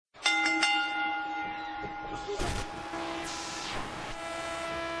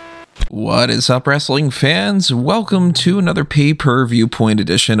What is up, wrestling fans? Welcome to another pay-per-view point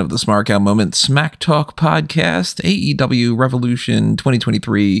edition of the Smark Out Moment Smack Talk podcast. AEW Revolution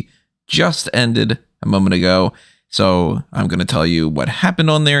 2023 just ended a moment ago, so I'm going to tell you what happened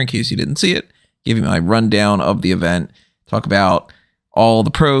on there in case you didn't see it, give you my rundown of the event, talk about all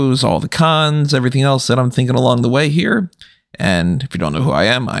the pros, all the cons, everything else that I'm thinking along the way here. And if you don't know who I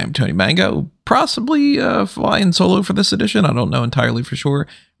am Tony Mango, possibly flying solo for this edition. I don't know entirely for sure.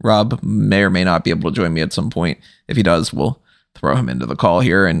 Rob may or may not be able to join me at some point. If he does, we'll throw him into the call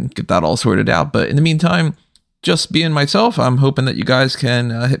here and get that all sorted out. But in the meantime, just being myself, I'm hoping that you guys can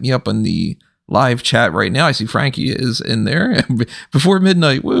hit me up on the live chat right now. I see Frankie is in there before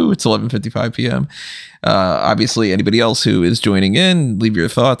midnight. Woo, it's 11:55 p.m. Obviously, anybody else who is joining in, leave your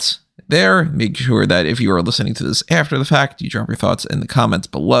thoughts there. Make sure that if you are listening to this after the fact, you drop your thoughts in the comments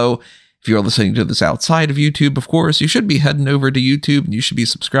below. If you're listening to this outside of YouTube, of course, you should be heading over to YouTube and you should be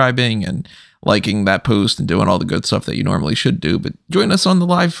subscribing and liking that post and doing all the good stuff that you normally should do. But join us on the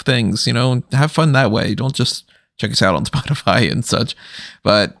live things, and have fun that way. Don't just check us out on Spotify and such.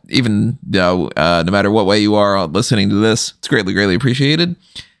 But even though, no matter what way you are listening to this, it's greatly, greatly appreciated.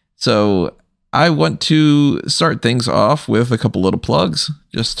 So I want to start things off with a couple little plugs,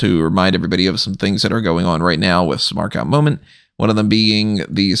 just to remind everybody of some things that are going on right now with Smark Out Moment. One of them being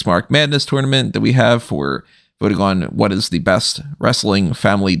the Smark Madness tournament that we have for voting on what is the best wrestling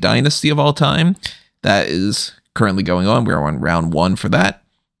family dynasty of all time. That is currently going on. We're on round 1 for that.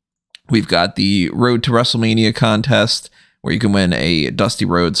 We've got the Road to WrestleMania contest, where you can win a Dusty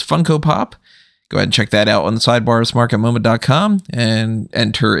Rhodes Funko Pop. Go ahead and check that out on the sidebar of smarkoutmoment.com and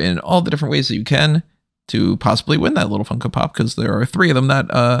enter in all the different ways that you can to possibly win that little Funko Pop, because there are 3 of them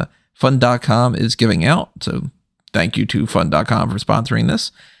that fun.com is giving out. So thank you to fun.com for sponsoring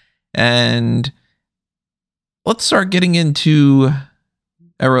this. And let's start getting into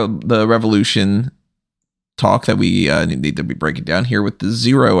the Revolution talk that we need to be breaking down here with the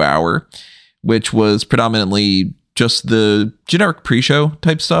 0 hour, which was predominantly just the generic pre-show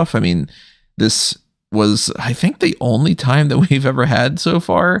type stuff. I mean, this was, I think, the only time that we've ever had so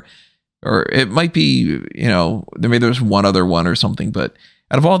far, or it might be, there's one other one or something, but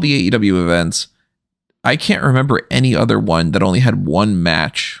out of all the AEW events, I can't remember any other one that only had 1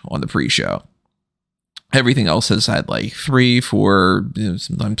 match on the pre-show. Everything else has had like 3, 4,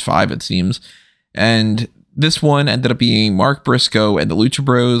 sometimes 5, it seems. And this one ended up being Mark Briscoe and the Lucha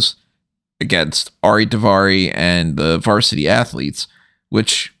Bros against Ari Daivari and the Varsity Athletes,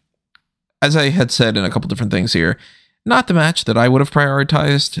 which, as I had said in a couple different things here, not the match that I would have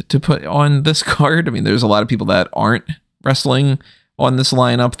prioritized to put on this card. I mean, there's a lot of people that aren't wrestling on this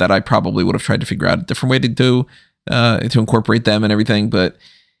lineup that I probably would have tried to figure out a different way to do, to incorporate them and everything. But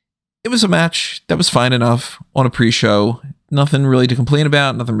it was a match that was fine enough on a pre-show. Nothing really to complain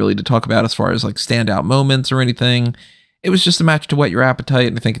about, nothing really to talk about as far as like standout moments or anything. It was just a match to whet your appetite,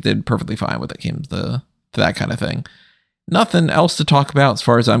 and I think it did perfectly fine when it came to that kind of thing. Nothing else to talk about as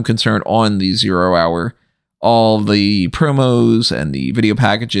far as I'm concerned on the 0 hour. All the promos and the video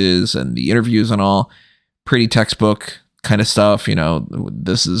packages and the interviews and all, pretty textbook kind of stuff.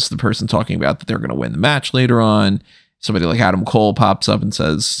 This is the person talking about that they're going to win the match later on. Somebody like Adam Cole pops up and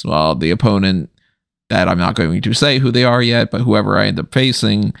says, well, the opponent that I'm not going to say who they are yet, but whoever I end up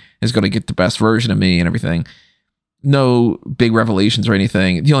facing is going to get the best version of me and everything. No big revelations or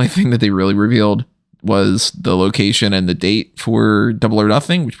anything. The only thing that they really revealed was the location and the date for Double or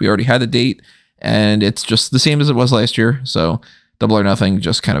Nothing, which we already had the date, and it's just the same as it was last year. So Double or Nothing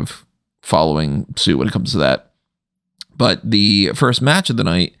just kind of following suit when it comes to that. But the first match of the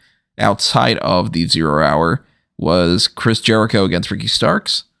night outside of the 0 hour was Chris Jericho against Ricky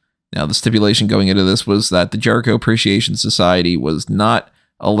Starks. Now, the stipulation going into this was that the Jericho Appreciation Society was not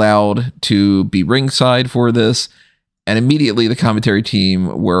allowed to be ringside for this. And immediately the commentary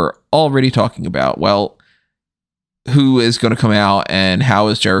team were already talking about, well, who is going to come out and how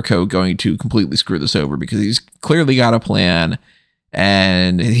is Jericho going to completely screw this over? Because he's clearly got a plan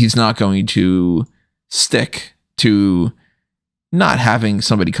and he's not going to stick to not having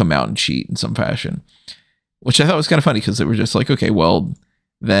somebody come out and cheat in some fashion, which I thought was kind of funny because they were just like, okay, well,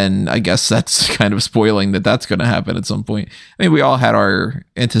 then I guess that's kind of spoiling that that's going to happen at some point. I mean, we all had our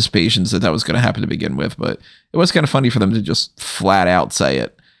anticipations that that was going to happen to begin with, but it was kind of funny for them to just flat out say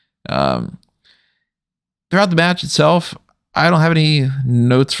it. Throughout the match itself, I don't have any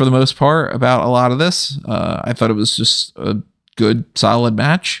notes for the most part about a lot of this. I thought it was just a good, solid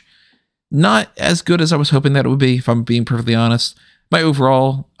match. Not as good as I was hoping that it would be, if I'm being perfectly honest. My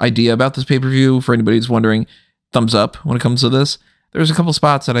overall idea about this pay-per-view, for anybody who's wondering, thumbs up when it comes to this. There's a couple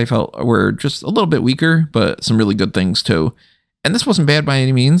spots that I felt were just a little bit weaker, but some really good things too. And this wasn't bad by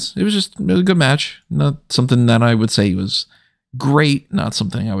any means. It was just a good match. Not something that I would say was great. Not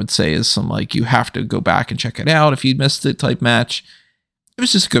something I would say is some like you have to go back and check it out if you missed it type match. It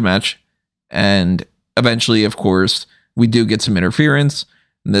was just a good match. And eventually, of course, we do get some interference.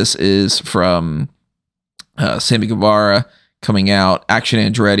 This is from Sammy Guevara coming out. Action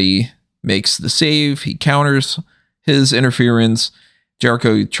Andretti makes the save. He counters his interference.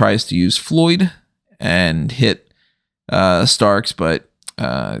 Jericho tries to use Floyd and hit Starks, but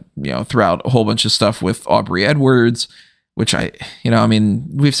throughout a whole bunch of stuff with Aubrey Edwards, which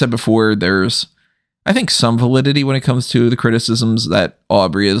we've said before, there's, I think, some validity when it comes to the criticisms that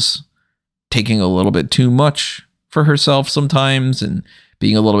Aubrey is taking a little bit too much for herself sometimes and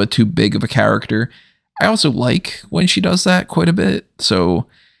being a little bit too big of a character. I also like when she does that quite a bit. So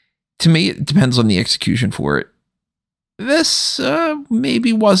to me, it depends on the execution for it. This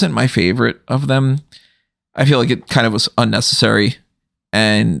maybe wasn't my favorite of them. I feel like it kind of was unnecessary.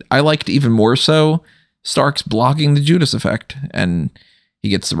 And I liked even more so Starks blocking the Judas effect. And he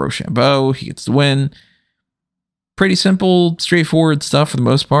gets the Rochambeau. He gets the win. Pretty simple, straightforward stuff for the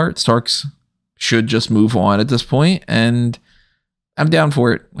most part. Starks should just move on at this point, and I'm down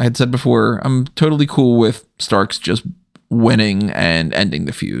for it. I had said before, I'm totally cool with Starks just winning and ending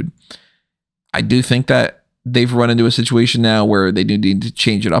the feud. I do think that they've run into a situation now where they do need to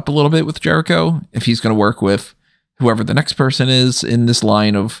change it up a little bit with Jericho. If he's going to work with whoever the next person is in this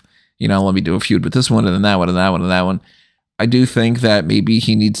line of, let me do a feud with this one and then that one and that one and that one. I do think that maybe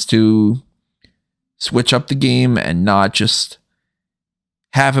he needs to switch up the game and not just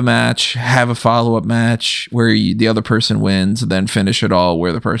have a match, have a follow-up match where the other person wins, and then finish it all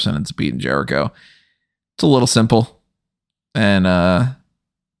where the person ends up beating Jericho. It's a little simple. And I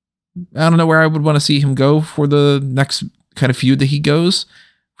don't know where I would want to see him go for the next kind of feud that he goes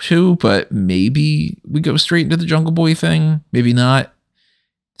to, but maybe we go straight into the Jungle Boy thing. Maybe not.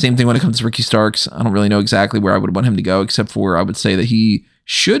 Same thing when it comes to Ricky Starks. I don't really know exactly where I would want him to go, except for I would say that he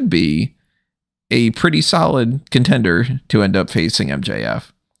should be a pretty solid contender to end up facing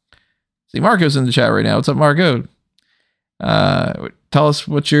MJF. See, Marco's in the chat right now. What's up, Marco? Tell us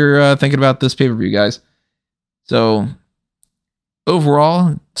what you're thinking about this pay-per-view, guys. So,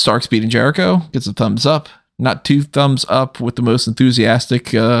 overall, Starks beating Jericho gets a thumbs up. Not 2 thumbs up with the most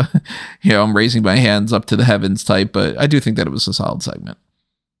enthusiastic, I'm raising my hands up to the heavens type, but I do think that it was a solid segment.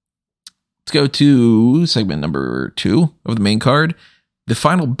 Let's go to segment number 2 of the main card. The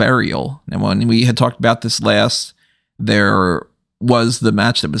Final Burial. And when we had talked about this last, there was the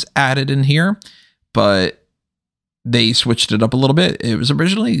match that was added in here, but they switched it up a little bit. It was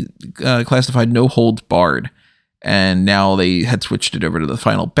originally classified No Holds Barred, and now they had switched it over to the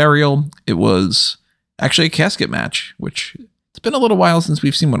Final Burial. It was actually a casket match, which it's been a little while since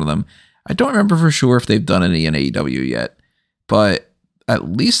we've seen one of them. I don't remember for sure if they've done any in AEW yet, but at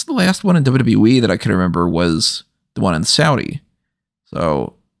least the last one in WWE that I can remember was the one in Saudi.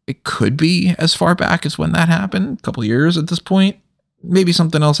 So it could be as far back as when that happened, a couple years at this point. Maybe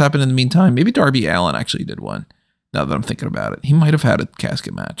something else happened in the meantime. Maybe Darby Allin actually did one, now that I'm thinking about it. He might have had a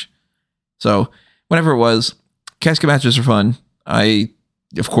casket match. So whenever it was, casket matches are fun. I,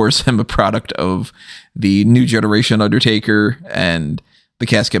 of course, am a product of the new generation Undertaker, and the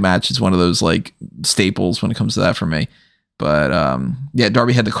casket match is one of those like staples when it comes to that for me. But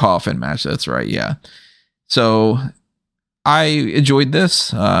Darby had the coffin match. That's right. Yeah. So I enjoyed this.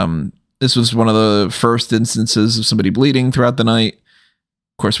 This was one of the first instances of somebody bleeding throughout the night.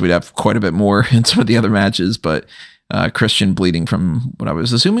 Of course, we'd have quite a bit more in some of the other matches, but Christian bleeding from what I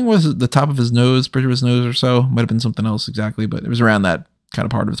was assuming was the top of his nose, bridge of his nose or so. Might have been something else exactly, but it was around that kind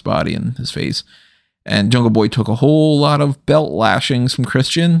of part of his body and his face. And Jungle Boy took a whole lot of belt lashings from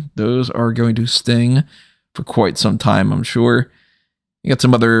Christian. Those are going to sting for quite some time, I'm sure. You got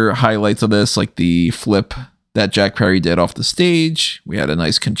some other highlights of this, like the flip that Jack Perry did off the stage. We had a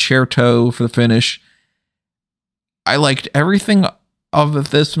nice concerto for the finish. I liked everything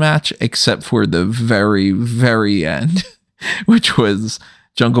of this match except for the very, very end, which was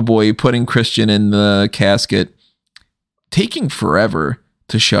Jungle Boy putting Christian in the casket, taking forever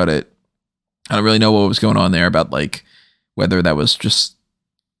to shut it. I don't really know what was going on there about like whether that was just,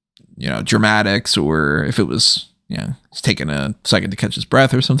 dramatics or if it was, it's taking a second to catch his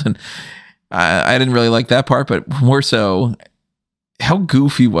breath or something. I didn't really like that part, but more so, how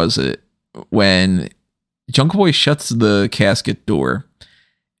goofy was it when Jungle Boy shuts the casket door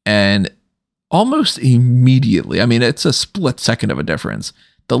and almost immediately, I mean, it's a split second of a difference,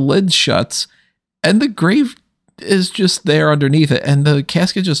 the lid shuts and the grave is just there underneath it, and the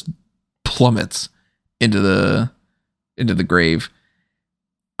casket just plummets into the grave.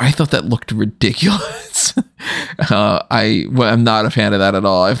 I thought that looked ridiculous. I'm not a fan of that at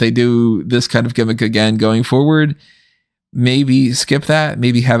all. If they do this kind of gimmick again going forward, maybe skip that.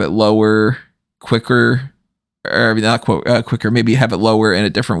 Maybe have it lower, quicker, or not quicker. Maybe have it lower in a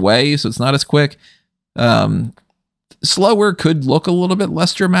different way so it's not as quick. Slower could look a little bit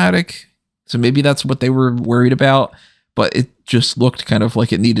less dramatic. So maybe that's what they were worried about. But it just looked kind of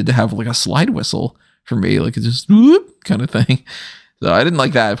like it needed to have like a slide whistle for me, like it just whoop kind of thing. So I didn't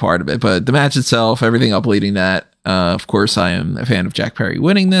like that part of it. But the match itself, everything up leading that, of course, I am a fan of Jack Perry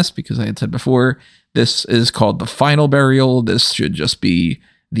winning this because I had said before, this is called the final burial. This should just be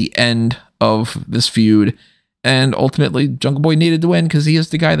the end of this feud. And ultimately, Jungle Boy needed to win because he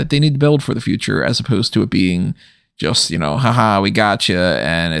is the guy that they need to build for the future, as opposed to it being just, haha, we got you.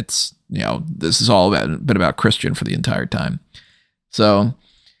 And it's, this is all been about Christian for the entire time. So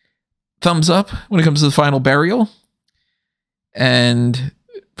thumbs up when it comes to the final burial. And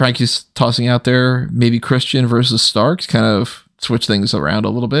Frankie's tossing out there maybe Christian versus Starks, kind of switch things around a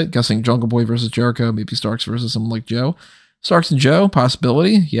little bit. Guessing Jungle Boy versus Jericho, maybe Starks versus someone like Joe. Starks and Joe,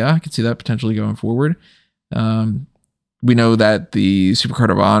 possibility. Yeah, I could see that potentially going forward. We know that the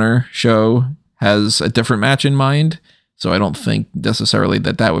Supercard of Honor show has a different match in mind, so I don't think necessarily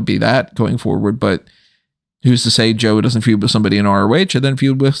that would be that going forward, but who's to say Joe doesn't feud with somebody in ROH and then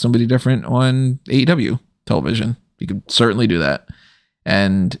feud with somebody different on AEW television? You could certainly do that.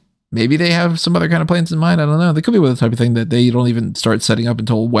 And maybe they have some other kind of plans in mind. I don't know. They could be with the type of thing that they don't even start setting up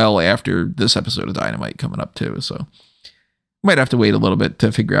until well after this episode of Dynamite coming up too. So might have to wait a little bit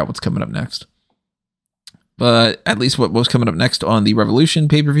to figure out what's coming up next. But at least what was coming up next on the Revolution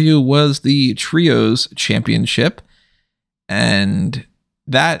pay-per-view was the Trios Championship. And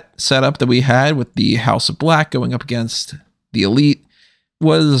that setup that we had with the House of Black going up against the Elite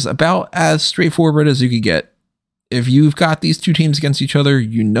was about as straightforward as you could get. If you've got these two teams against each other,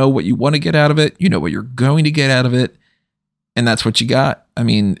 you know what you want to get out of it. You know what you're going to get out of it. And that's what you got. I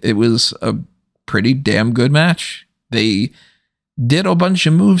mean, it was a pretty damn good match. They did a bunch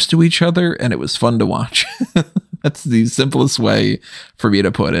of moves to each other, and it was fun to watch. That's the simplest way for me to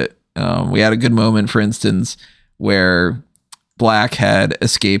put it. We had a good moment, for instance, where Black had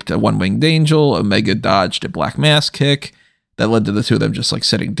escaped a one-winged angel. Omega dodged a Black Mass kick that led to the two of them just like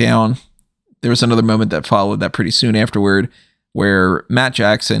sitting down. There was another moment that followed that pretty soon afterward where Matt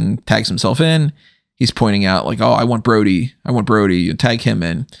Jackson tags himself in. He's pointing out like, oh, I want Brody. You tag him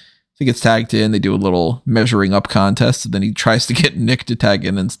in. So he gets tagged in. They do a little measuring up contest. And then he tries to get Nick to tag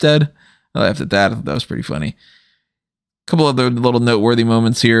in instead. I laughed at that. I thought that was pretty funny. A couple other little noteworthy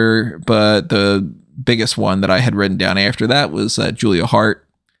moments here, but the biggest one that I had written down after that was that Julia Hart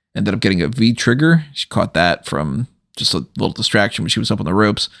ended up getting a V trigger. She caught that from just a little distraction when she was up on the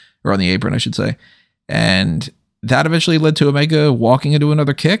ropes. Or on the apron, I should say. And that eventually led to Omega walking into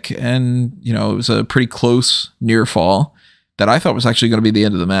another kick. And, it was a pretty close near fall that I thought was actually going to be the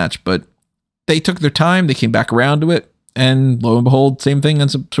end of the match. But they took their time. They came back around to it. And lo and behold, same thing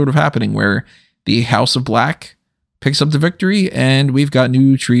ends up sort of happening where the House of Black picks up the victory. And we've got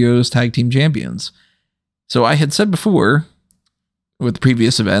new Trios Tag Team Champions. So I had said before with the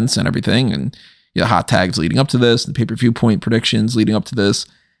previous events and everything and hot tags leading up to this, the pay-per-view point predictions leading up to this,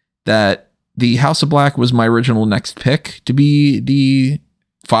 that the House of Black was my original next pick to be the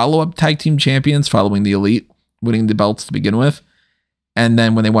follow-up tag team champions following the Elite winning the belts to begin with. And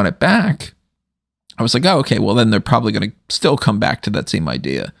then when they won it back, I was like, oh, okay, well, then they're probably going to still come back to that same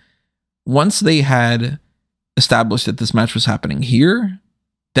idea. Once they had established that this match was happening here,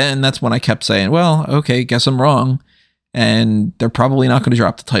 then that's when I kept saying, well, okay, guess I'm wrong. And they're probably not going to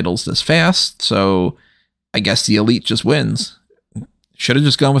drop the titles this fast. So I guess the Elite just wins. Should have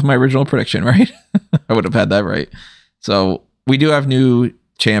just gone with my original prediction, right? I would have had that right. So we do have new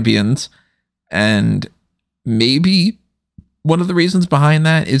champions, and maybe one of the reasons behind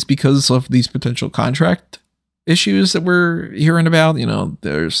that is because of these potential contract issues that we're hearing about.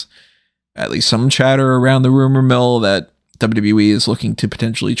 There's at least some chatter around the rumor mill that WWE is looking to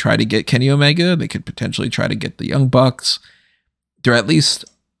potentially try to get Kenny Omega. They could potentially try to get the Young Bucks. They're at least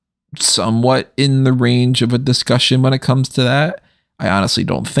somewhat in the range of a discussion when it comes to that. I honestly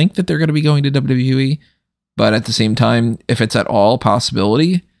don't think that they're going to be going to WWE, but at the same time, if it's at all a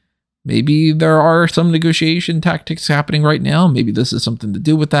possibility, maybe there are some negotiation tactics happening right now. Maybe this is something to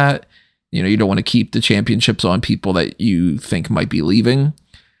do with that. You don't want to keep the championships on people that you think might be leaving.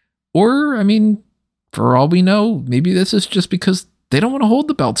 Or, for all we know, maybe this is just because they don't want to hold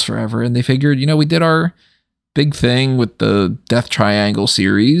the belts forever. And they figured, we did our big thing with the Death Triangle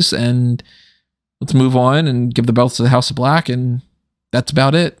series and let's move on and give the belts to the House of Black. And that's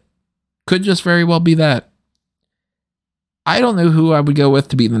about it. Could just very well be that. I don't know who I would go with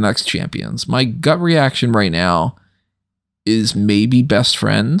to be the next champions. My gut reaction right now is maybe Best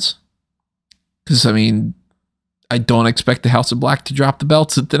Friends. Because, I mean, I don't expect the House of Black to drop the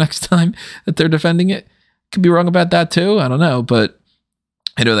belts at the next time that they're defending it. Could be wrong about that too. I don't know. But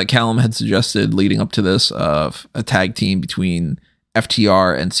I know that Callum had suggested leading up to this of a tag team between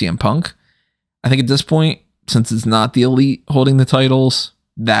FTR and CM Punk. I think at this point, since it's not the Elite holding the titles,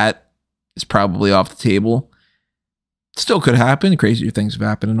 that is probably off the table. Still could happen. Crazier things have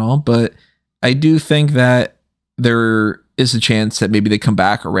happened and all. But I do think that there is a chance that maybe they come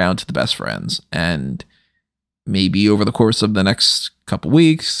back around to the Best Friends, and maybe over the course of the next couple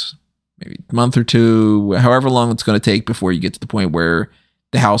weeks, maybe a month or two, however long it's going to take before you get to the point where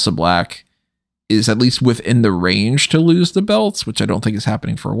the House of Black is at least within the range to lose the belts, which I don't think is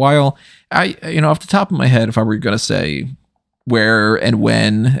happening for a while. Off the top of my head, if I were going to say where and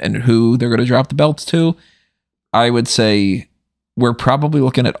when and who they're going to drop the belts to, I would say we're probably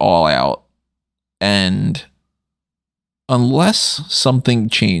looking at All Out. And unless something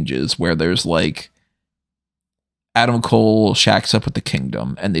changes where there's like Adam Cole shacks up with the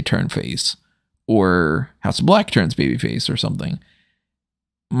Kingdom and they turn face, or House of Black turns babyface or something,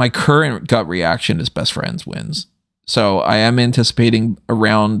 my current gut reaction is Best Friends wins. So I am anticipating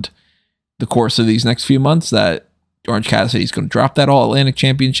around the course of these next few months that Orange Cassidy is going to drop that All Atlantic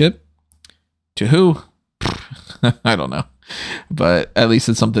Championship. To who? I don't know. But at least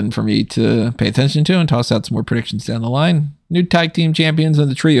it's something for me to pay attention to and toss out some more predictions down the line. New tag team champions in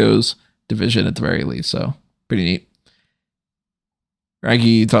the trios division at the very least. So pretty neat.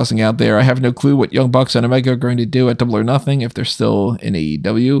 Raggy tossing out there, I have no clue what Young Bucks and Omega are going to do at Double or Nothing if they're still in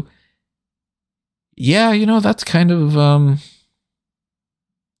AEW. Yeah, that's kind of...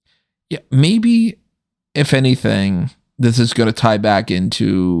 yeah, maybe, if anything, this is going to tie back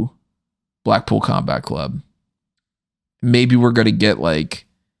into Blackpool Combat Club. Maybe we're going to get like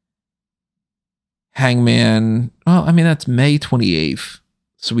Hangman. Well, I mean, that's May 28th.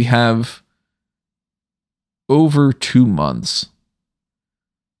 So we have over 2 months.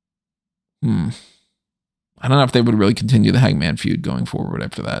 I don't know if they would really continue the Hangman feud going forward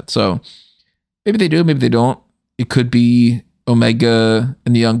after that. So maybe they do, maybe they don't. It could be Omega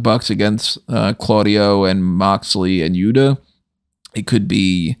and the Young Bucks against Claudio and Moxley and Yuta. It could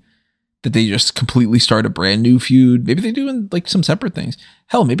be that they just completely start a brand new feud. Maybe they do in like some separate things.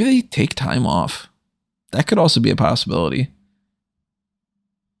 Hell, maybe they take time off. That could also be a possibility.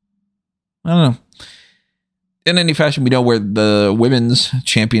 I don't know. In any fashion, we know where the women's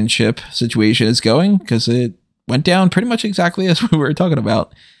championship situation is going because it went down pretty much exactly as we were talking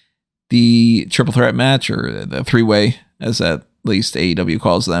about. The triple threat match, or the three-way, as at least AEW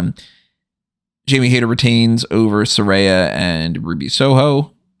calls them. Jamie Hayter retains over Saraya and Ruby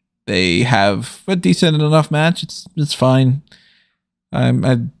Soho. They have a decent enough match. It's fine. I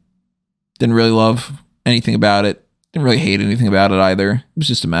didn't really love anything about it. Didn't really hate anything about it either. It was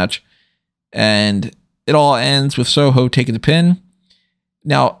just a match. And it all ends with Soho taking the pin.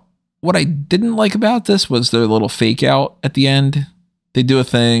 Now, what I didn't like about this was their little fake out at the end. They do a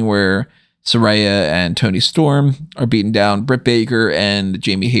thing where Saraya and Toni Storm are beating down Britt Baker, and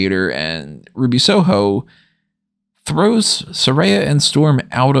Jamie Hayter and Ruby Soho throws Saraya and Storm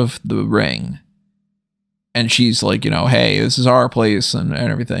out of the ring. And she's like, hey, this is our place and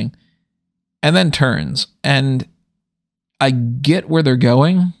everything. And then turns. And I get where they're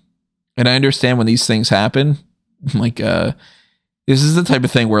going. And I understand when these things happen. Like, this is the type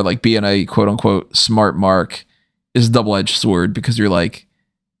of thing where like being a quote unquote smart mark is a double-edged sword, because you're like,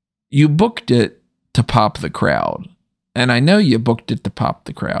 you booked it to pop the crowd. And I know you booked it to pop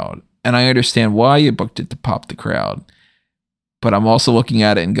the crowd. And I understand why you booked it to pop the crowd. But I'm also looking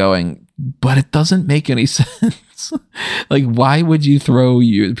at it and going, but it doesn't make any sense. Like, why would you throw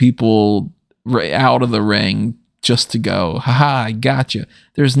your people out of the ring just to go, haha, I gotcha?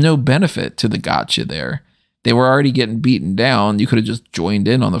 There's no benefit to the gotcha there. They were already getting beaten down. You could have just joined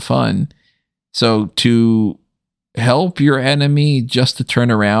in on the fun. So to help your enemy just to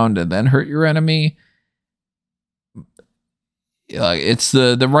turn around and then hurt your enemy, it's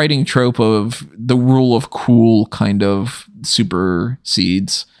the writing trope of the rule of cool kind of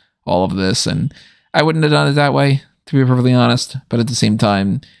supersedes all of this. And I wouldn't have done it that way, to be perfectly honest. But at the same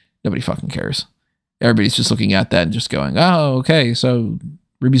time, nobody fucking cares. Everybody's just looking at that and just going, oh, okay, so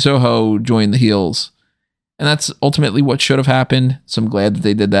Ruby Soho joined the heels. And that's ultimately what should have happened. So I'm glad that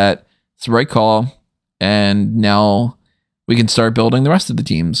they did that. It's the right call. And now we can start building the rest of the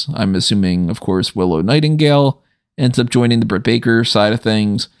teams. I'm assuming, of course, Willow Nightingale ends up joining the Britt Baker side of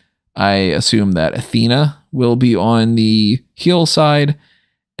things. I assume that Athena will be on the heel side.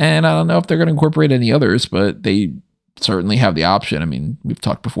 And I don't know if they're going to incorporate any others, but they certainly have the option. I mean, we've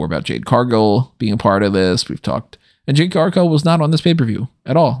talked before about Jade Cargill being a part of this. And Jade Cargill was not on this pay-per-view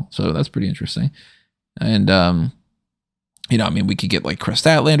at all. So that's pretty interesting. And, we could get like Chris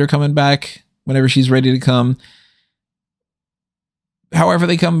Statlander coming back whenever she's ready to come. However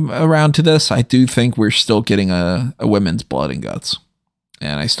they come around to this, I do think we're still getting a women's blood and guts.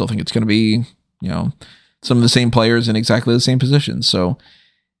 And I still think it's going to be, some of the same players in exactly the same positions. So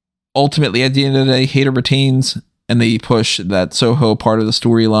ultimately, at the end of the day, Hayter retains, and they push that Soho part of the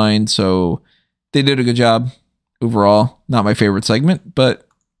storyline. So they did a good job overall. Not my favorite segment, but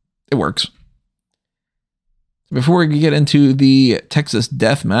it works. Before we get into the Texas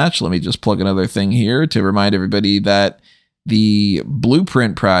Death Match, let me just plug another thing here to remind everybody that the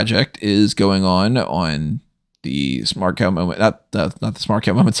Blueprint project is going on the Smart Cow Moment, not the Smart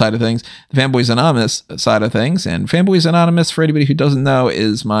Cow Moment side of things, the Fanboys Anonymous side of things. And Fanboys Anonymous, for anybody who doesn't know,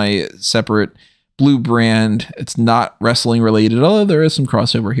 is my separate blue brand. It's not wrestling related, although there is some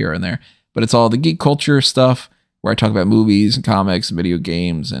crossover here and there, but it's all the geek culture stuff where I talk about movies and comics and video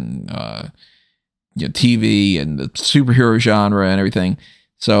games and TV and the superhero genre and everything.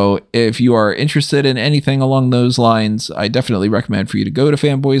 So if you are interested in anything along those lines, I definitely recommend for you to go to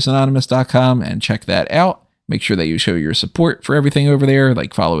fanboysanonymous.com and check that out. Make sure that you show your support for everything over there,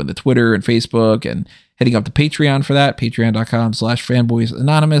 like following the Twitter and Facebook and heading up to Patreon for that,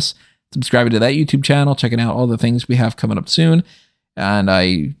 patreon.com/fanboysanonymous, subscribing to that YouTube channel, checking out all the things we have coming up soon. And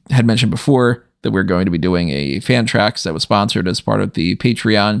I had mentioned before that we're going to be doing a fan tracks that was sponsored as part of the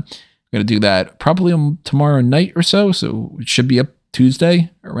Patreon. I'm going to do that probably tomorrow night or so. So it should be up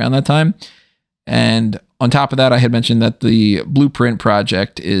Tuesday around that time. And on top of that, I had mentioned that the Blueprint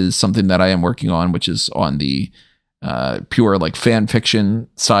project is something that I am working on, which is on the pure like fan fiction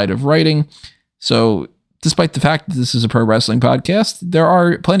side of writing. So despite the fact that this is a pro wrestling podcast, there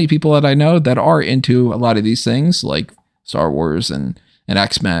are plenty of people that I know that are into a lot of these things like Star Wars and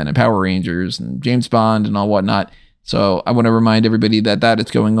X-Men and Power Rangers and James Bond and all whatnot. So I want to remind everybody that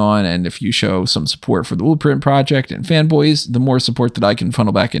is going on. And if you show some support for the Blueprint project and Fanboys, the more support that I can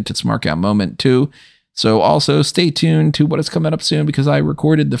funnel back into Smart Out Moment too. So also stay tuned to what is coming up soon, because I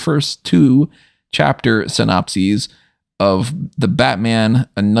recorded the first 2 chapter synopses of the Batman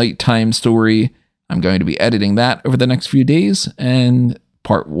A Nighttime Story. I'm going to be editing that over the next few days. And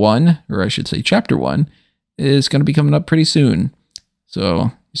part 1, or I should say chapter 1, is going to be coming up pretty soon.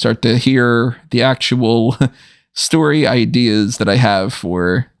 So you start to hear the actual story ideas that I have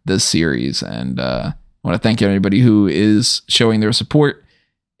for this series. And I want to thank everybody who is showing their support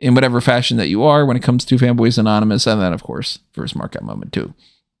in whatever fashion that you are when it comes to Fanboys Anonymous, and then, of course, for Smart Out Moment, too.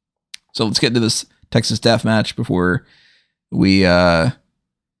 So let's get into this Texas Death Match before we talk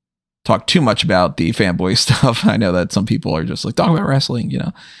too much about the fanboy stuff. I know that some people are just like, talk about wrestling,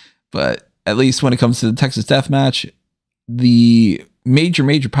 But at least when it comes to the Texas Death Match, the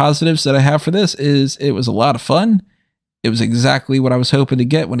major positives that I have for this is it was a lot of fun. It was exactly what I was hoping to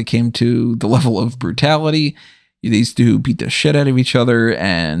get when it came to the level of brutality. These two beat the shit out of each other,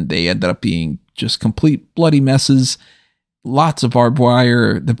 and they ended up being just complete bloody messes. Lots of barbed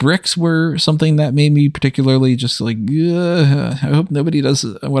wire. The bricks were something that made me particularly just like, I hope nobody does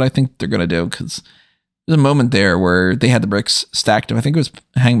what I think they're going to do, because there's a moment there where they had the bricks stacked up. I think it was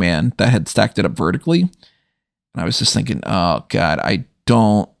Hangman that had stacked it up vertically. And I was just thinking, oh, God, I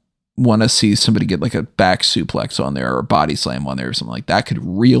don't want to see somebody get like a back suplex on there or a body slam on there or something like that. Could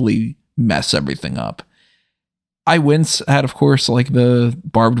really mess everything up. I wince at, of course, like the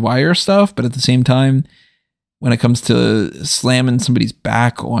barbed wire stuff, but at the same time, when it comes to slamming somebody's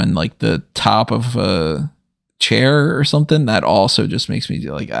back on like the top of a chair or something, that also just makes me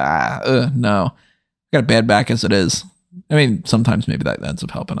like, no. I got a bad back as it is. I mean, sometimes maybe that ends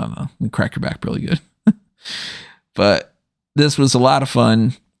up helping. I don't know. And crack your back really good. But this was a lot of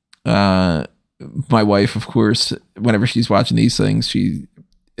fun. My wife, of course, whenever she's watching these things,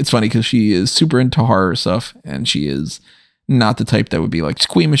 it's funny because she is super into horror stuff, and she is not the type that would be like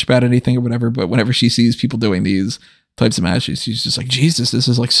squeamish about anything or whatever. But whenever she sees people doing these types of matches, she's just like, Jesus, this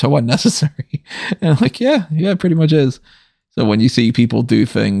is like so unnecessary. And I'm like, yeah, it pretty much is. So when you see people do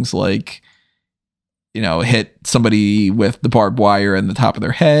things like, hit somebody with the barbed wire in the top of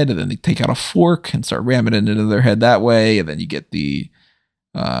their head, and then they take out a fork and start ramming it into their head that way, and then you get the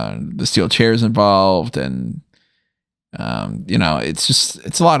steel chairs involved, and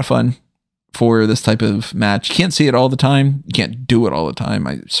it's a lot of fun for this type of match. You can't see it all the time. You can't do it all the time.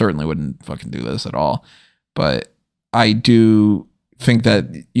 I certainly wouldn't fucking do this at all. But I do think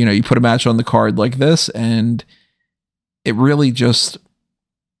that, you put a match on the card like this, and it really just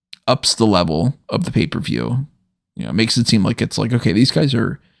ups the level of the pay-per-view. Makes it seem like it's like, okay, these guys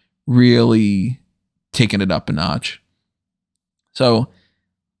are really taking it up a notch. So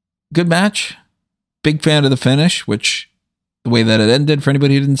good match. Big fan of the finish, which the way that it ended, for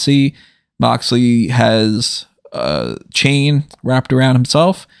anybody who didn't see, Moxley has a chain wrapped around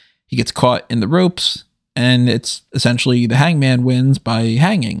himself. He gets caught in the ropes, and it's essentially the Hangman wins by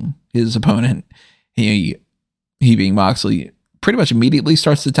hanging his opponent. He being Moxley, pretty much immediately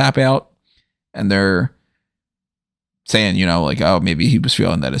starts to tap out, and they're saying, like, oh, maybe he was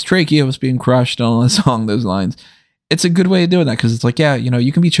feeling that his trachea was being crushed and all this along those lines. It's a good way of doing that, because it's like, yeah,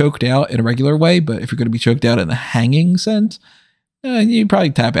 you can be choked out in a regular way, but if you're going to be choked out in the hanging sense, you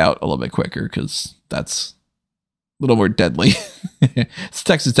probably tap out a little bit quicker, because that's a little more deadly. It's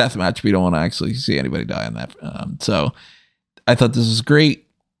Texas Death Match. We don't want to actually see anybody die on that. So I thought this was great.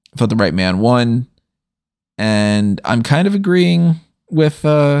 I thought the right man won. And I'm kind of agreeing with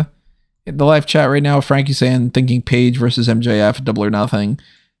the live chat right now. Frankie saying, thinking Page versus MJF, Double or Nothing.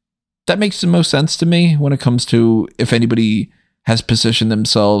 That makes the most sense to me when it comes to if anybody has positioned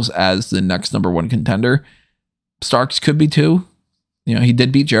themselves as the next number one contender. Starks could be too. He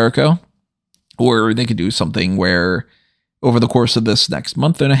did beat Jericho. Or they could do something where over the course of this next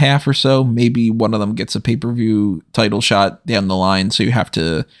month and a half or so, maybe one of them gets a pay-per-view title shot down the line. So you have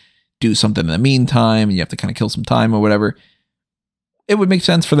to do something in the meantime, and you have to kind of kill some time or whatever. It would make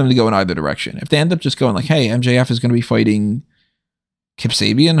sense for them to go in either direction. If they end up just going like, hey, MJF is going to be fighting Kip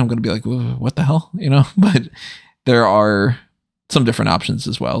Sabian, I'm going to be like, what the hell? But there are some different options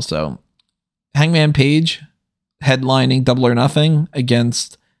as well. So Hangman Page headlining Double or Nothing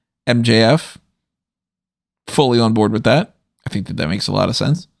against MJF. Fully on board with that. I think that makes a lot of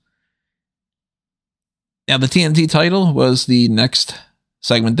sense. Now, the TNT title was the next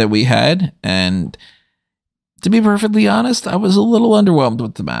segment that we had, and to be perfectly honest, I was a little underwhelmed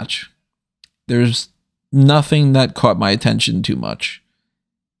with the match. There's nothing that caught my attention too much.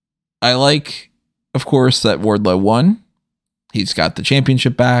 I like, of course, that Wardlow won. He's got the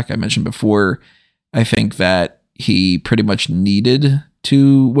championship back. I mentioned before, I think that he pretty much needed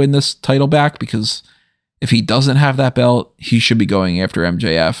to win this title back, because if he doesn't have that belt, he should be going after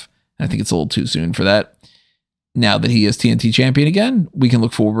MJF. I think it's a little too soon for that. Now that he is TNT champion again, we can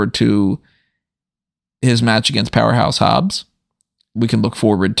look forward to his match against Powerhouse Hobbs. We can look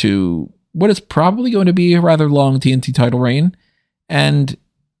forward to what is probably going to be a rather long TNT title reign. And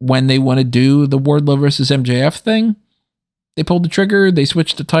when they want to do the Wardlow versus MJF thing, they pulled the trigger, they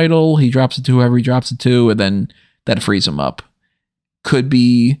switched the title, he drops it to whoever he drops it to, and then that frees him up. Could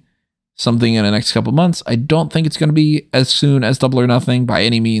be something in the next couple months. I don't think it's going to be as soon as Double or Nothing by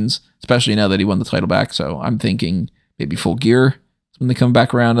any means, especially now that he won the title back. So I'm thinking maybe Full Gear when they come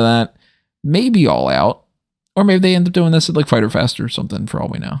back around to that. Maybe All Out. Or maybe they end up doing this at like Fyter Fest or something, for all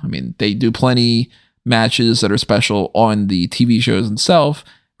we know. I mean, they do plenty matches that are special on the TV shows themselves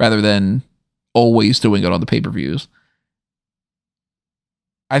rather than always doing it on the pay-per-views.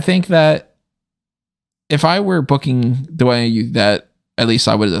 I think that if I were booking the way that at least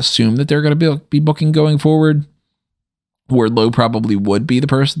I would assume that they're going to be booking going forward, Wardlow probably would be the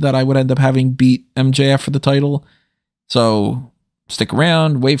person that I would end up having beat MJF for the title. So stick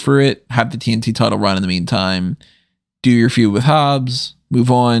around, wait for it, have the TNT title run in the meantime, do your feud with Hobbs, move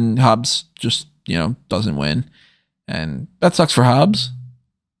on. Hobbs just, doesn't win. And that sucks for Hobbs.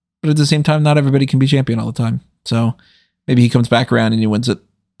 But at the same time, not everybody can be champion all the time. So maybe he comes back around and he wins it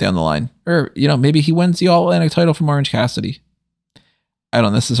down the line. Or, maybe he wins the All-Atlantic title from Orange Cassidy. I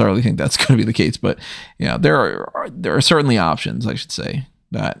don't necessarily think that's going to be the case, but there are certainly options, I should say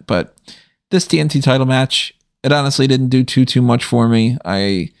that. But this TNT title match, it honestly didn't do too much for me.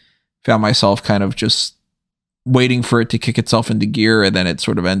 I found myself kind of just waiting for it to kick itself into gear, and then it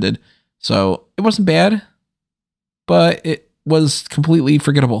sort of ended. So it wasn't bad, but it was completely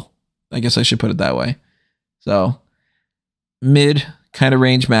forgettable. I guess I should put it that way. So mid kind of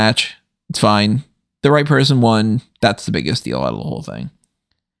range match. It's fine. The right person won. That's the biggest deal out of the whole thing.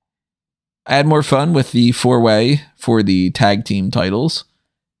 I had more fun with the 4-way for the tag team titles.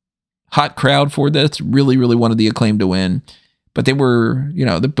 Hot crowd for this. Really, really wanted the Acclaim to win. But they were,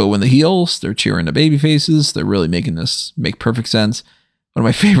 they're booing the heels. They're cheering the baby faces. They're really making this make perfect sense. One of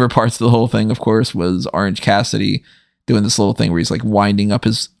my favorite parts of the whole thing, of course, was Orange Cassidy doing this little thing where he's like winding up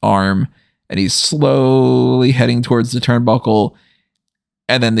his arm and he's slowly heading towards the turnbuckle.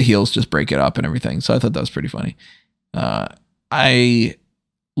 And then the heels just break it up and everything. So I thought that was pretty funny. I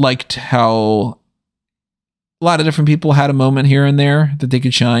liked how a lot of different people had a moment here and there that they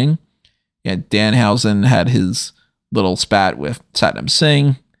could shine. Yeah, Danhausen had his little spat with Satnam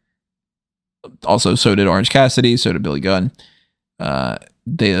Singh. Also, so did Orange Cassidy. So did Billy Gunn.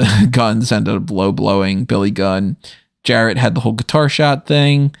 The Guns ended up blowing Billy Gunn. Jarrett had the whole guitar shot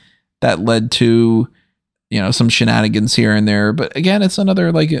thing that led to some shenanigans here and there. But again, it's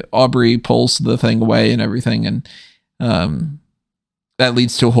another like Aubrey pulls the thing away and everything. And that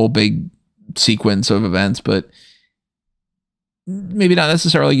leads to a whole big sequence of events, but maybe not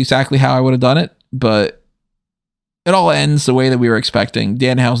necessarily exactly how I would have done it, but it all ends the way that we were expecting.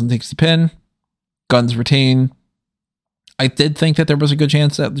 Danhausen takes the pin, Guns retain. I did think that there was a good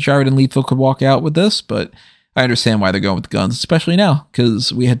chance that Jarrett and Lethal could walk out with this, but I understand why they're going with the Guns, especially now,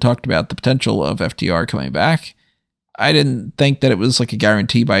 because we had talked about the potential of FTR coming back. I didn't think that it was like a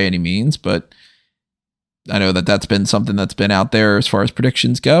guarantee by any means, but I know that that's been something that's been out there as far as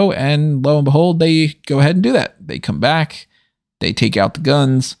predictions go, and lo and behold, they go ahead and do that. They come back, they take out the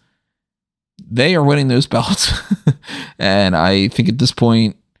Guns, they are winning those belts. And I think at this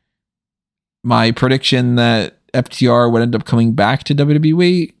point, my prediction that FTR would end up coming back to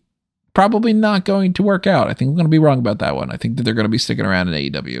WWE, probably not going to work out. I think I'm going to be wrong about that one. I think that they're going to be sticking around in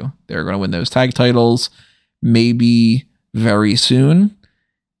AEW. They're going to win those tag titles maybe very soon.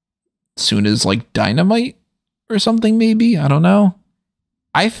 Soon as like Dynamite or something, maybe. I don't know.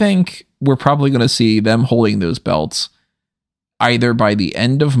 I think we're probably going to see them holding those belts either by the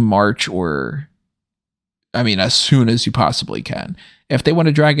end of March or, as soon as you possibly can. If they want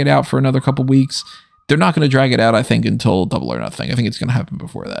to drag it out for another couple weeks, they're not going to drag it out, I think, until Double or Nothing. I think it's going to happen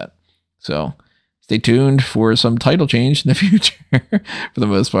before that. So stay tuned for some title change in the future for the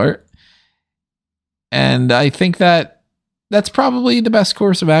most part. And I think that that's probably the best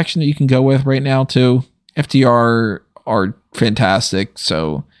course of action that you can go with right now, too. FTR are fantastic,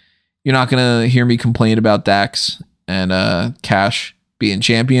 so you're not going to hear me complain about Dax and Cash being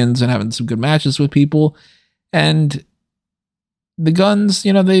champions and having some good matches with people. And the Guns,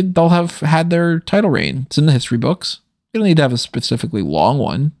 they'll have had their title reign. It's in the history books. You don't need to have a specifically long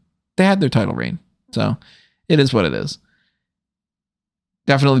one. They had their title reign. So it is what it is.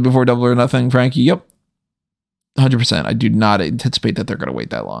 Definitely before Double or Nothing, Frankie. Yep. 100%. I do not anticipate that they're going to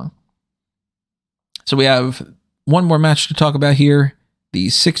wait that long. So we have one more match to talk about here. The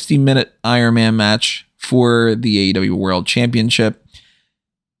 60-minute Iron Man match for the AEW World Championship.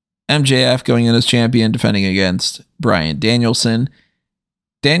 MJF going in as champion, defending against Bryan Danielson.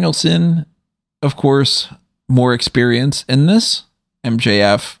 Danielson, of course, more experience in this.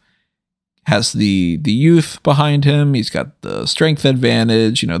 MJF has the youth behind him. He's got the strength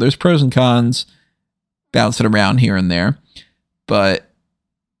advantage. There's pros and cons bouncing around here and there. But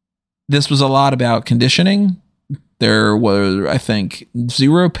this was a lot about conditioning. There were, I think,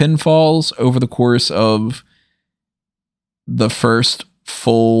 0 pinfalls over the course of the first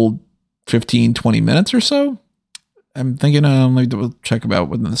full 15-20 minutes or so. I'm thinking, let me double check about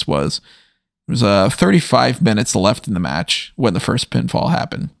when this was. There was 35 minutes left in the match when the first pinfall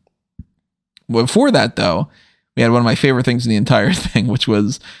happened. Before that, though, we had one of my favorite things in the entire thing, which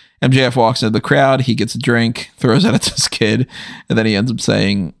was MJF walks into the crowd, he gets a drink, throws it at this kid, and then he ends up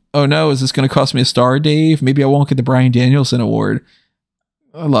saying, "Oh no, is this going to cost me a star, Dave? Maybe I won't get the Bryan Danielson award."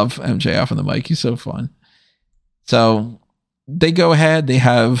 I love MJF on the mic. He's so fun. So they go ahead. They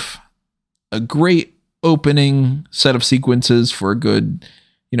have a great opening set of sequences for a good,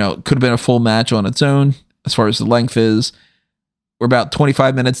 it could have been a full match on its own as far as the length is. We're about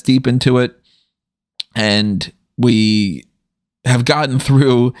 25 minutes deep into it, and we have gotten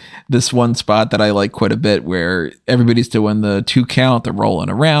through this one spot that I like quite a bit where everybody's doing the 2 count, they're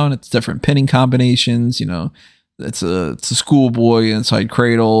rolling around. It's different pinning combinations. It's a schoolboy inside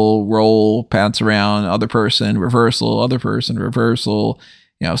cradle, roll, pounce around, other person, reversal, other person, reversal,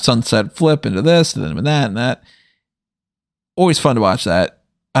 sunset flip into this and then that and that. Always fun to watch that.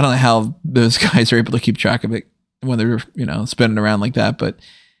 I don't know how those guys are able to keep track of it when they're, spinning around like that. But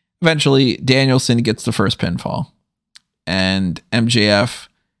eventually Danielson gets the first pinfall. And MJF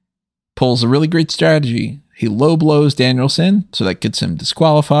pulls a really great strategy. He low blows Danielson, so that gets him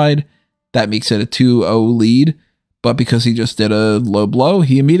disqualified. That makes it a 2-0 lead. But because he just did a low blow,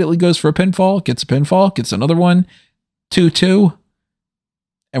 he immediately goes for a pinfall, gets a pinfall, gets another one, 2-2.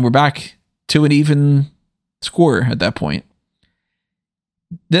 And we're back to an even score at that point.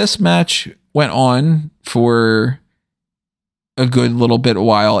 This match went on for a good little bit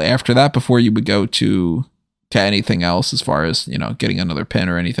while after that before you would go to anything else as far as, getting another pin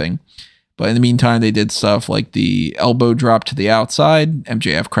or anything. But in the meantime, they did stuff like the elbow drop to the outside,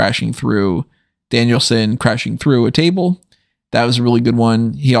 MJF crashing through, Danielson crashing through a table. That was a really good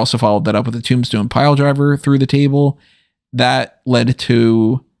one. He also followed that up with a tombstone pile driver through the table. That led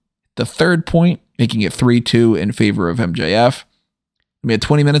to the third point, making it 3-2 in favor of MJF. We had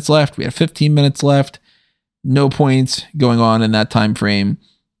 20 minutes left. We had 15 minutes left. No points going on in that time frame.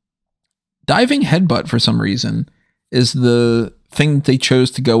 Diving headbutt, for some reason, is the thing that they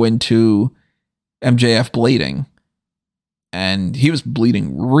chose to go into MJF blading. And he was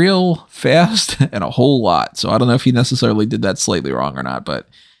bleeding real fast and a whole lot. So I don't know if he necessarily did that slightly wrong or not, but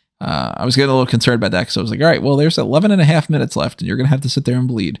I was getting a little concerned about that because I was like, all right, well, there's 11 and a half minutes left and you're going to have to sit there and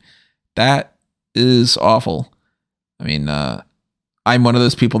bleed. That is awful. I mean, I'm one of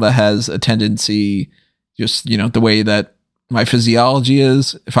those people that has a tendency, just, the way that my physiology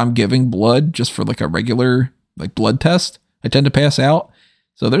is, if I'm giving blood just for like a regular like blood test, I tend to pass out.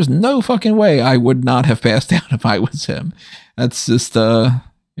 So there's no fucking way I would not have passed out if I was him. That's just,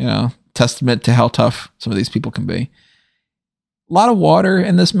 testament to how tough some of these people can be. A lot of water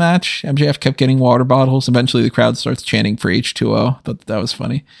in this match. MJF kept getting water bottles. Eventually the crowd starts chanting for H2O. Thought that was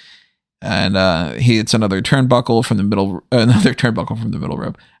funny. And he hits another turnbuckle from the middle,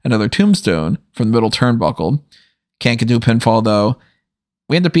 rope, another tombstone from the middle turnbuckle. Can't get to a pinfall though.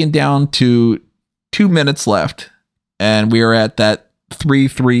 We end up being down to 2 minutes left. And we are at that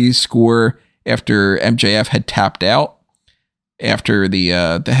 3-3 score after MJF had tapped out after the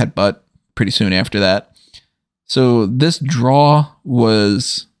headbutt pretty soon after that. So this draw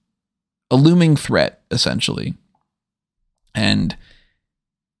was a looming threat, essentially. And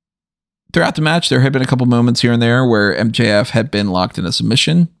throughout the match, there had been a couple moments here and there where MJF had been locked in a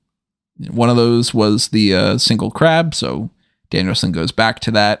submission. One of those was the single crab, so Danielson goes back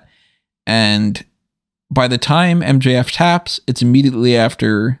to that. And by the time MJF taps, it's immediately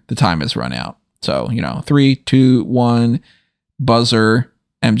after the time has run out. So, 3, 2, 1, buzzer,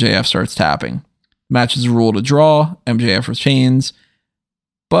 MJF starts tapping. Match is ruled a draw, MJF retains.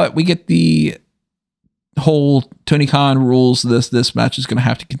 But we get the whole Tony Khan rules this match is going to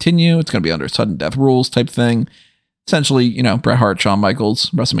have to continue. It's going to be under sudden death rules type thing. Essentially, Bret Hart, Shawn Michaels,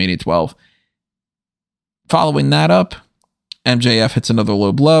 WrestleMania 12. Following that up, MJF hits another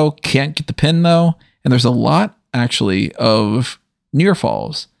low blow. Can't get the pin though. And there's a lot actually of near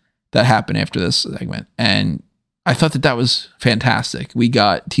falls that happen after this segment. And I thought that was fantastic. We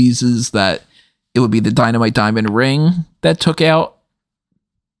got teases that it would be the Dynamite Diamond ring that took out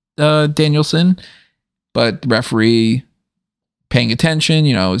Danielson. But the referee paying attention,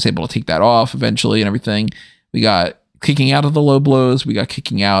 was able to take that off eventually and everything. We got kicking out of the low blows. We got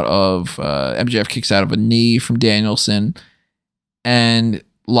kicking out of MJF kicks out of a knee from Danielson and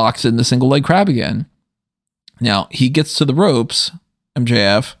locks in the single leg crab again. Now he gets to the ropes.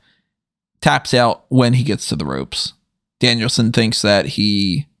 MJF taps out when he gets to the ropes. Danielson thinks that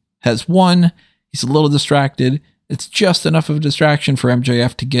he has won. He's a little distracted. It's just enough of a distraction for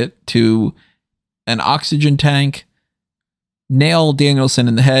MJF to get to an oxygen tank, nail Danielson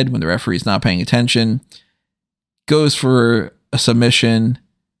in the head when the referee's not paying attention, goes for a submission.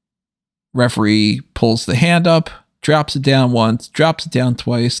 Referee pulls the hand up, drops it down once, drops it down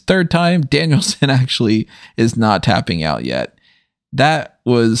twice. Third time, Danielson actually is not tapping out yet. That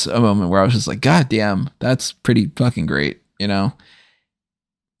was a moment where I was just like, God damn, that's pretty fucking great,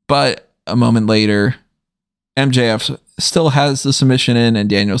 But a moment later, MJF still has the submission in and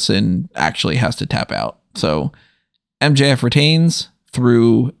Danielson actually has to tap out. So MJF retains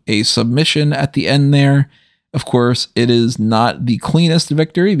through a submission at the end there. Of course, it is not the cleanest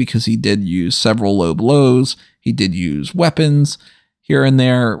victory because he did use several low blows. He did use weapons here and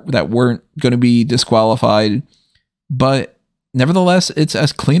there that weren't going to be disqualified. But nevertheless, it's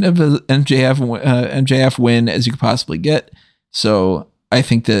as clean of an MJF win as you could possibly get. So I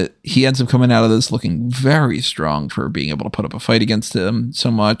think that he ends up coming out of this looking very strong for being able to put up a fight against him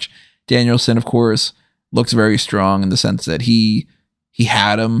so much. Danielson, of course, looks very strong in the sense that he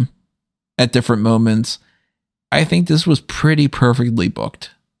had him at different moments. I think this was pretty perfectly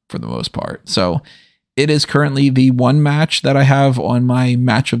booked for the most part. So it is currently the one match that I have on my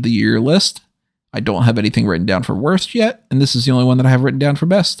match of the year list. I don't have anything written down for worst yet, and this is the only one that I have written down for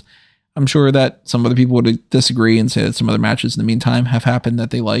best. I'm sure that some other people would disagree and say that some other matches in the meantime have happened that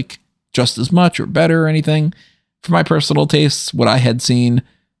they like just as much or better or anything. For my personal tastes, what I had seen,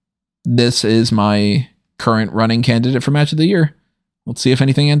 this is my current running candidate for match of the year. Let's see if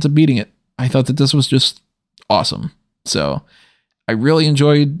anything ends up beating it. I thought that this was just awesome. So I really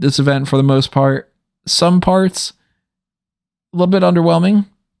enjoyed this event for the most part. Some parts, a little bit underwhelming.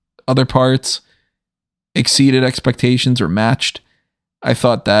 Other parts exceeded expectations or matched. I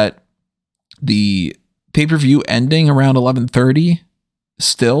thought that the pay-per-view ending around 11:30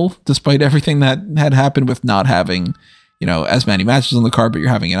 still, despite everything that had happened with not having, as many matches on the card, but you're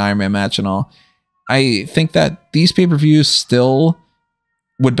having an Iron Man match and all. I think that these pay-per-views still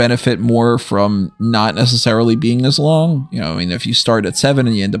would benefit more from not necessarily being as long. If you start at 7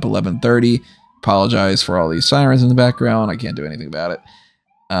 and you end up 11:30, apologize for all these sirens in the background. I can't do anything about it.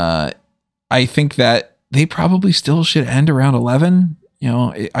 I think that they probably still should end around 11.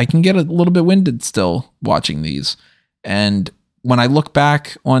 I can get a little bit winded still watching these. And when I look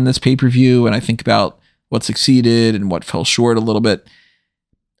back on this pay-per-view and I think about what succeeded and what fell short a little bit,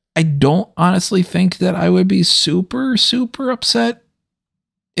 I don't honestly think that I would be super, super upset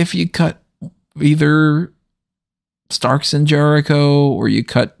if you cut either Starks and Jericho or you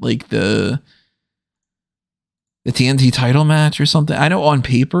cut like the TNT title match or something. I know on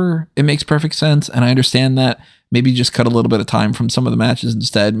paper it makes perfect sense, and I understand that. Maybe just cut a little bit of time from some of the matches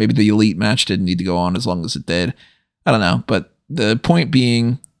instead. Maybe the Elite match didn't need to go on as long as it did. I don't know. But the point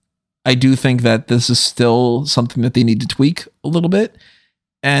being, I do think that this is still something that they need to tweak a little bit.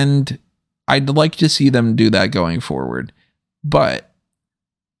 And I'd like to see them do that going forward. But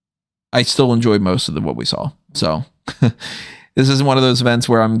I still enjoyed most of what we saw. So this isn't one of those events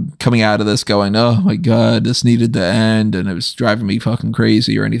where I'm coming out of this going, oh my God, this needed to end and it was driving me fucking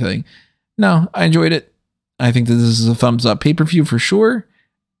crazy or anything. No, I enjoyed it. I think that this is a thumbs up pay-per-view for sure.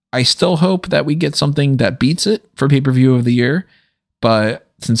 I still hope that we get something that beats it for pay-per-view of the year. But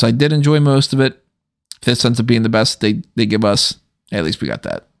since I did enjoy most of it, if this ends up being the best they give us, at least we got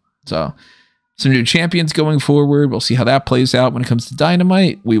that. So some new champions going forward. We'll see how that plays out when it comes to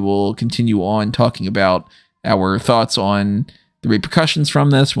Dynamite. We will continue on talking about our thoughts on the repercussions from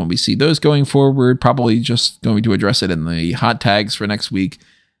this when we see those going forward. Probably just going to address it in the hot tags for next week.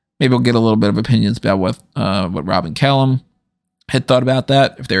 Maybe we'll get a little bit of opinions about what Rob and Callum had thought about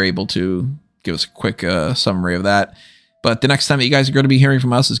that, if they're able to give us a quick summary of that. But the next time that you guys are going to be hearing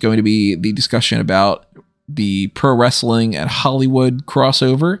from us is going to be the discussion about the pro wrestling and Hollywood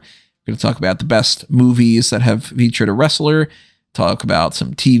crossover. We're going to talk about the best movies that have featured a wrestler, talk about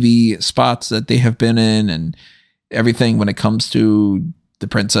some TV spots that they have been in, and everything when it comes to The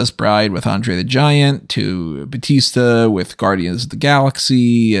Princess Bride with Andre the Giant, to Batista with Guardians of the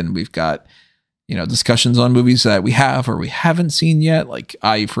Galaxy, and we've got discussions on movies that we have or we haven't seen yet. Like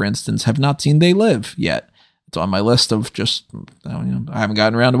I, for instance, have not seen They Live yet. It's on my list of just, I haven't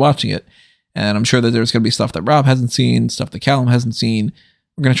gotten around to watching it. And I'm sure that there's going to be stuff that Rob hasn't seen, stuff that Callum hasn't seen.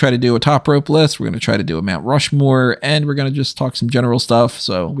 We're going to try to do a top rope list. We're going to try to do a Mount Rushmore, and we're going to just talk some general stuff.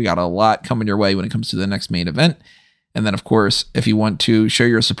 So we got a lot coming your way when it comes to the next main event. And then, of course, if you want to show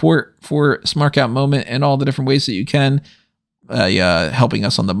your support for Smart Out Moment in all the different ways that you can, helping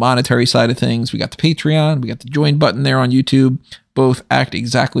us on the monetary side of things, we got the Patreon, we got the join button there on YouTube. Both act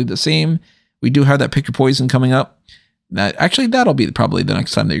exactly the same. We do have that Pick Your Poison coming up. That'll be probably the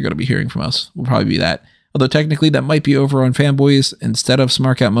next time that you're going to be hearing from us. Will probably be that. Although technically that might be over on Fanboys instead of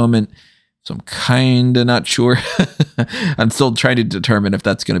Smart Out Moment. So I'm kind of not sure. I'm still trying to determine if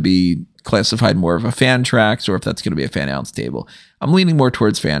that's going to be classified more of a fan tracks or if that's going to be a fan announce table. I'm leaning more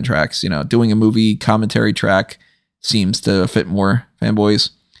towards fan tracks. Doing a movie commentary track seems to fit more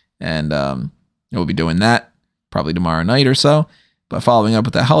Fanboys. And we'll be doing that probably tomorrow night or so. But following up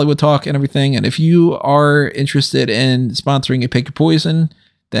with the Hollywood talk and everything. And if you are interested in sponsoring a Pick Your Poison,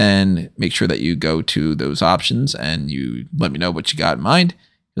 then make sure that you go to those options and you let me know what you got in mind.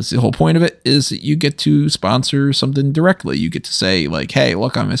 Because the whole point of it is that you get to sponsor something directly. You get to say like, hey,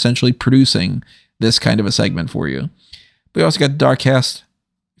 look, I'm essentially producing this kind of a segment for you. We also got the Darkcast.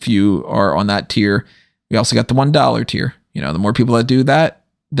 If you are on that tier, we also got the $1 tier. The more people that do that,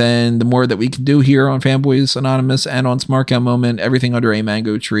 then the more that we can do here on Fanboys Anonymous and on Smart Out Moment, everything under a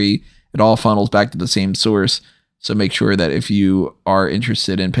mango tree, it all funnels back to the same source. So make sure that if you are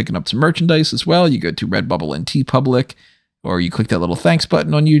interested in picking up some merchandise as well, you go to Redbubble and TeePublic, or you click that little thanks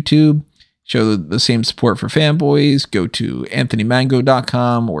button on YouTube, show the same support for Fanboys, go to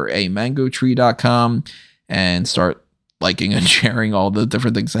anthonymango.com or amangotree.com and start liking and sharing all the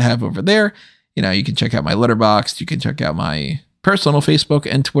different things I have over there. You can check out my Letterboxd, you can check out my personal Facebook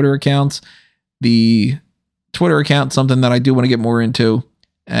and Twitter accounts. The Twitter account, something that I do want to get more into.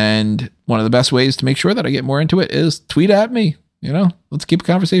 And one of the best ways to make sure that I get more into it is tweet at me. Let's keep a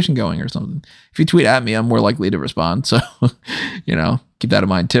conversation going or something. If you tweet at me, I'm more likely to respond. So, keep that in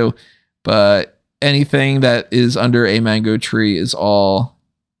mind too. But anything that is under a mango tree is all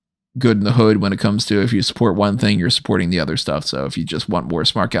good in the hood when it comes to if you support one thing, you're supporting the other stuff. So if you just want more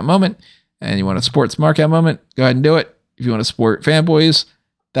Smart Out Moment and you want to support Smart Out Moment, go ahead and do it. If you want to support Fanboys,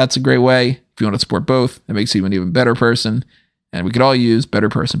 that's a great way. If you want to support both, that makes you an even better person. And we could all use better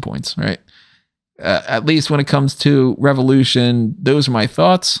person points, right? At least when it comes to Revolution, those are my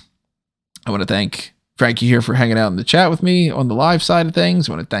thoughts. I want to thank Frankie here for hanging out in the chat with me on the live side of things.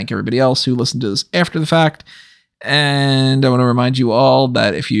 I want to thank everybody else who listened to this after the fact. And I want to remind you all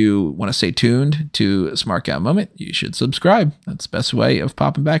that if you want to stay tuned to Smart Out Moment, you should subscribe. That's the best way of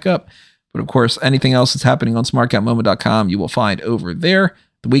popping back up. But of course, anything else that's happening on smartoutmoment.com, you will find over there.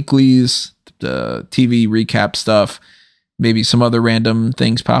 The weeklies, the TV recap stuff, maybe some other random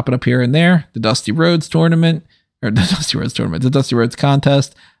things popping up here and there. The Dusty Rhodes tournament, the Dusty Rhodes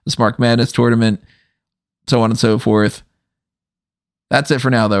contest, the Mark Madness tournament, so on and so forth. That's it for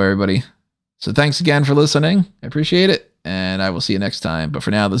now, though, everybody. So thanks again for listening. I appreciate it, and I will see you next time. But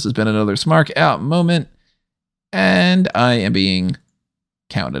for now, this has been another Smark Out moment, and I am being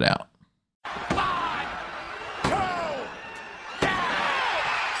counted out.